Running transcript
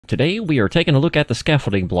Today we are taking a look at the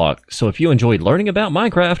scaffolding block, so if you enjoyed learning about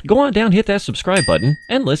Minecraft, go on down, hit that subscribe button,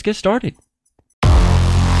 and let's get started.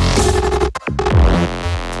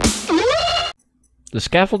 The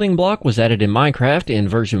scaffolding block was added in Minecraft in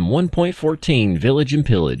version 1.14 Village and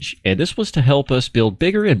Pillage, and this was to help us build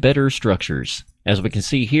bigger and better structures. As we can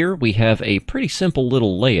see here, we have a pretty simple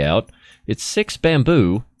little layout. It's 6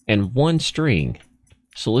 bamboo and 1 string.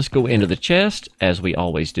 So let's go into the chest, as we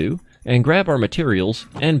always do, and grab our materials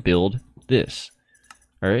and build this.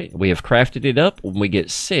 Alright, we have crafted it up when we get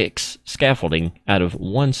 6 scaffolding out of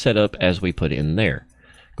 1 setup as we put it in there.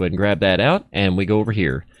 Go ahead and grab that out, and we go over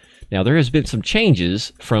here. Now there has been some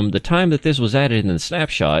changes from the time that this was added in the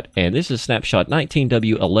snapshot, and this is snapshot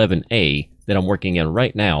 19W11A that I'm working in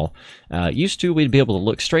right now. Used to, we'd be able to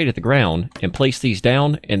look straight at the ground and place these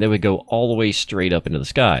down, and they would go all the way straight up into the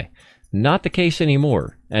sky. Not the case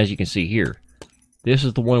anymore, as you can see here. This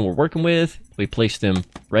is the one we're working with. We place them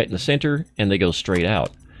right in the center, and they go straight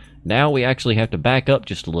out. Now we actually have to back up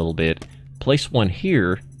just a little bit, place one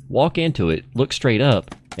here, walk into it, look straight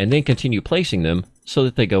up, and then continue placing them so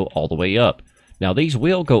that they go all the way up. Now these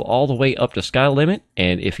will go all the way up to sky limit,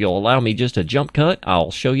 and if you'll allow me just a jump cut,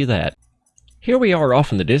 I'll show you that. Here we are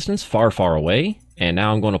off in the distance, far, far away, and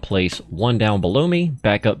now I'm going to place one down below me,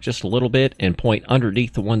 back up just a little bit, and point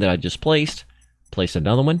underneath the one that I just placed. Place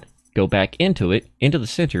another one, go back into it, into the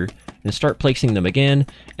center, and start placing them again,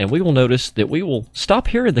 and we will notice that we will stop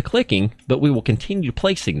hearing the clicking, but we will continue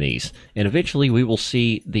placing these, and eventually we will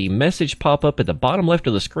see the message pop up at the bottom left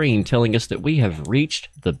of the screen telling us that we have reached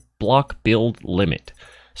the block build limit.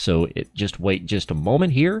 So just wait just a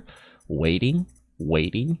moment here, waiting,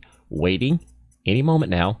 any moment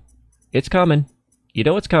now. It's coming. You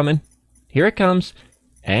know it's coming. Here it comes.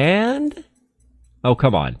 And... oh,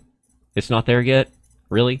 come on. It's not there yet?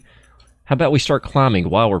 Really? How about we start climbing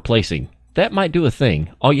while we're placing? That might do a thing.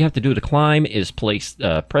 All you have to do to climb is press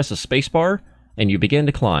a spacebar, and you begin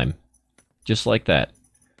to climb. Just like that.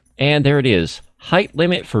 And there it is. Height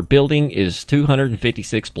limit for building is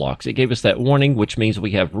 256 blocks. It gave us that warning, which means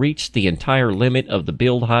we have reached the entire limit of the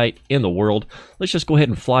build height in the world. Let's just go ahead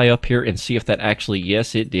and fly up here and see if that actually...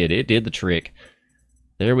 yes, it did. It did the trick.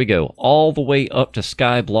 There we go. All the way up to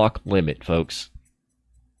sky block limit, folks.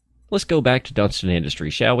 Let's go back to Dunston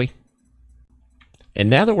Industries, shall we? And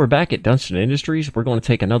now that we're back at Dunston Industries, we're going to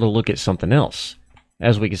take another look at something else.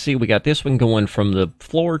 As we can see, we got this one going from the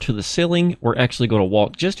floor to the ceiling. We're actually going to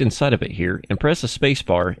walk just inside of it here and press the space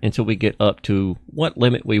bar until we get up to what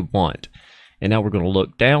limit we want. And now we're going to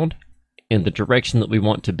look down in the direction that we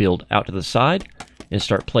want to build out to the side and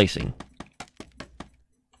start placing.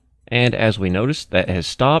 And as we notice, that has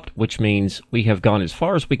stopped, which means we have gone as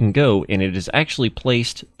far as we can go, and it has actually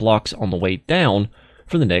placed blocks on the way down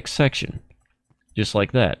for the next section. Just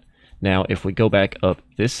like that. Now, if we go back up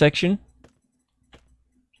this section,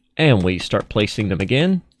 and we start placing them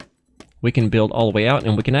again, we can build all the way out,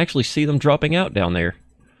 and we can actually see them dropping out down there.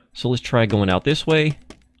 So let's try going out this way.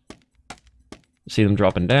 See them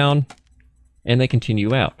dropping down, and they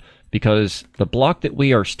continue out. Because the block that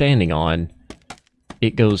we are standing on,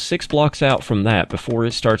 it goes 6 blocks out from that before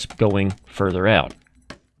it starts going further out.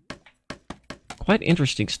 Quite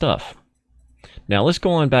interesting stuff. Now let's go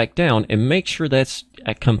on back down and make sure that's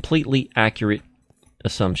a completely accurate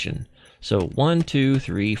assumption. So 1, 2,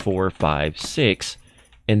 3, 4, 5, 6,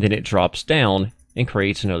 and then it drops down and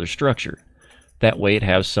creates another structure. That way it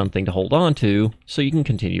has something to hold on to so you can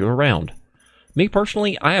continue around. Me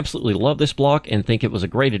personally, I absolutely love this block and think it was a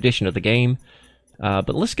great addition to the game.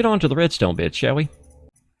 But let's get on to the redstone bits, shall we?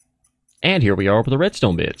 And here we are with the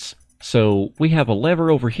redstone bits. So we have a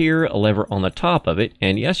lever over here, a lever on the top of it,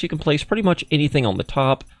 and yes, you can place pretty much anything on the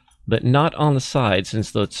top, but not on the sides, since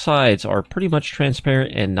the sides are pretty much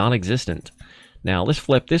transparent and non-existent. Now let's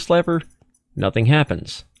flip this lever, nothing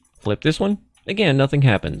happens. Flip this one, again, nothing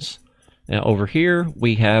happens. Now over here,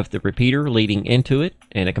 we have the repeater leading into it,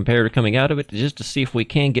 and a comparator coming out of it, just to see if we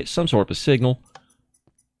can get some sort of a signal.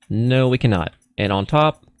 No, we cannot. And on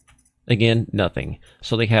top, again, nothing.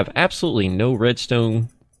 So they have absolutely no redstone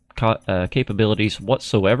capabilities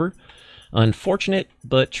whatsoever. Unfortunate,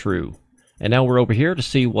 but true. And now we're over here to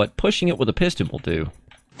see what pushing it with a piston will do.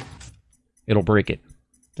 It'll break it.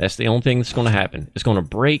 That's the only thing that's going to happen. It's going to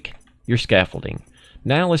break your scaffolding.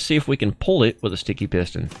 Now let's see if we can pull it with a sticky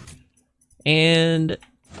piston. And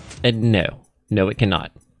no. No, it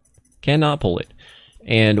cannot. Cannot pull it.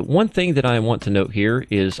 And one thing that I want to note here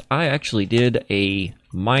is I actually did a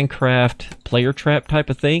Minecraft player trap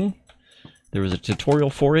type of thing. There was a tutorial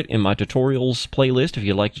for it in my tutorials playlist if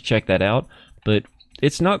you'd like to check that out. But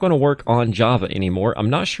it's not going to work on Java anymore. I'm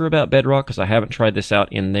not sure about Bedrock because I haven't tried this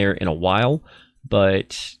out in there in a while,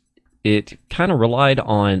 but it kind of relied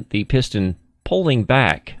on the piston pulling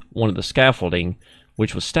back one of the scaffolding,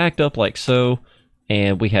 which was stacked up like so,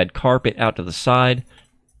 and we had carpet out to the side,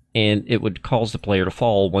 and it would cause the player to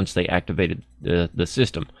fall once they activated the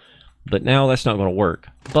system. But now that's not going to work.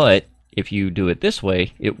 But if you do it this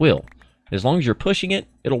way, it will. As long as you're pushing it,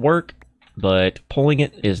 it'll work, but pulling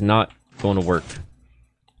it is not going to work.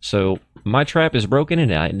 So my trap is broken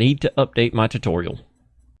and I need to update my tutorial.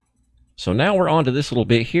 So now we're on to this little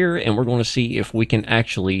bit here, and we're going to see if we can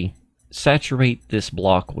actually saturate this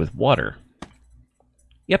block with water.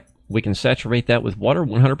 Yep, we can saturate that with water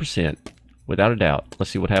 100%, without a doubt.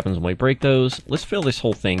 Let's see what happens when we break those. Let's fill this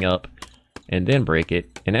whole thing up and then break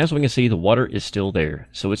it. And as we can see, the water is still there,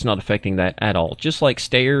 so it's not affecting that at all. Just like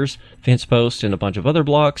stairs, fence posts, and a bunch of other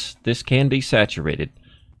blocks, this can be saturated.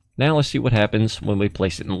 Now let's see what happens when we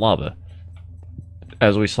place it in lava.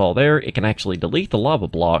 As we saw there, it can actually delete the lava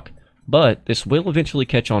block, but this will eventually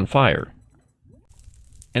catch on fire.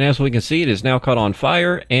 And as we can see, it is now caught on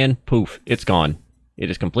fire, and poof, it's gone. It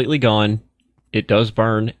is completely gone. It does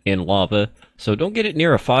burn in lava, so don't get it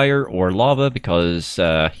near a fire or lava because,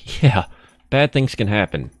 yeah, bad things can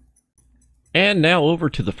happen. And now over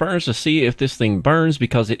to the furnace to see if this thing burns,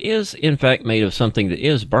 because it is, in fact, made of something that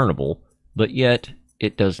is burnable, but yet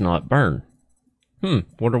it does not burn.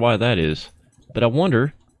 Wonder why that is. But I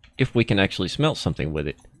wonder if we can actually smelt something with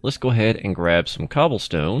it. Let's go ahead and grab some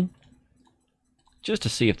cobblestone, just to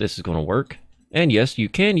see if this is going to work. And yes, you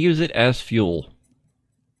can use it as fuel,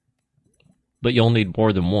 but you'll need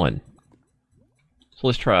more than one. So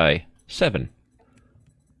let's try 7.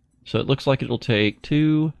 So it looks like it'll take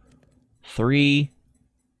 2, 3,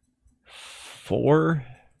 4.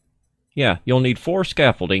 Yeah, you'll need 4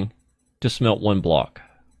 scaffolding to smelt 1 block.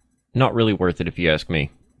 Not really worth it if you ask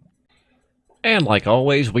me. And like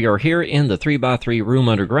always, we are here in the 3x3 room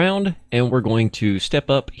underground, and we're going to step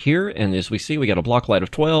up here, and as we see, we got a block light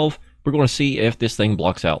of 12. We're going to see if this thing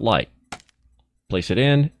blocks out light. Place it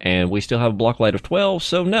in, and we still have a block light of 12,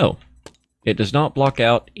 so no. It does not block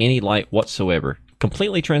out any light whatsoever.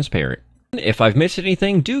 Completely transparent. If I've missed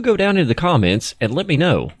anything, do go down in the comments and let me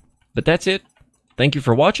know. But that's it. Thank you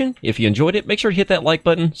for watching. If you enjoyed it, make sure to hit that like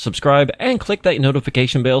button, subscribe, and click that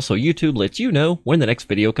notification bell so YouTube lets you know when the next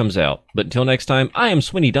video comes out. But until next time, I am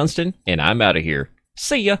Sweeney Dunston, and I'm out of here.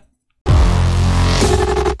 See ya!